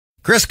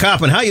Chris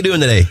Coppin, how you doing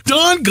today?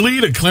 Don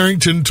Gleed at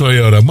Clarington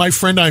Toyota. My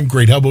friend, I'm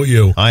great. How about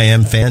you? I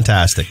am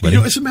fantastic, buddy.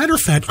 As a matter of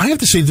fact, I have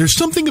to say, there's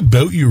something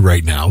about you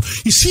right now.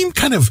 You seem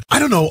kind of,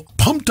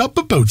 pumped up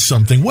about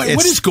something. What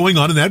is going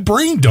on in that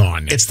brain,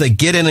 Don? It's the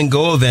Get In and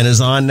Go event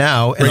is on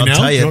now, and right I'll now?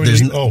 tell you, there's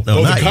the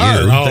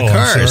car. The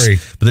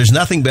cars. But there's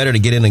nothing better to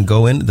get in and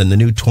go in than the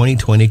new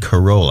 2020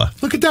 Corolla.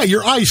 Look at that.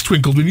 Your eyes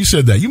twinkled when you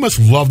said that. You must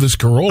love this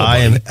Corolla. I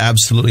am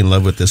absolutely in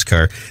love with this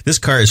car. This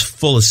car is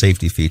full of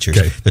safety features.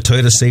 Okay. The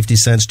Toyota Safety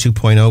Sense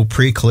 2.0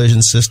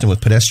 pre-collision system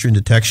with pedestrian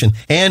detection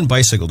and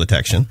bicycle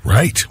detection.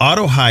 Right.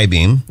 Auto high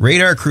beam,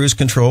 radar cruise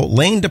control,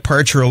 lane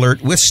departure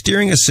alert with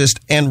steering assist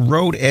and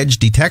road edge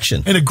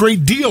detection. And a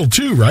great deal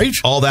too, right?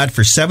 All that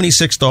for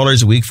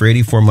 $76 a week for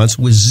 84 months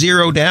with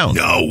zero down.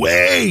 No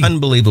way.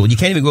 Unbelievable. You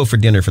can't even go for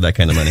dinner for that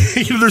kind of money.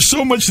 There's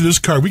so much to this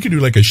car. We could do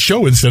like a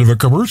show instead of a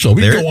commercial.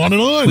 We go on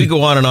and on. We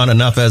go on and on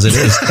enough as it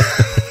is.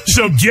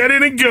 So get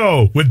in and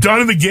go with Don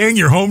and the gang,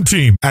 your home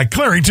team at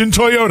Clarington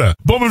Toyota,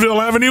 Bowmanville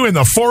Avenue in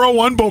the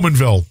 401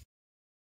 Bowmanville.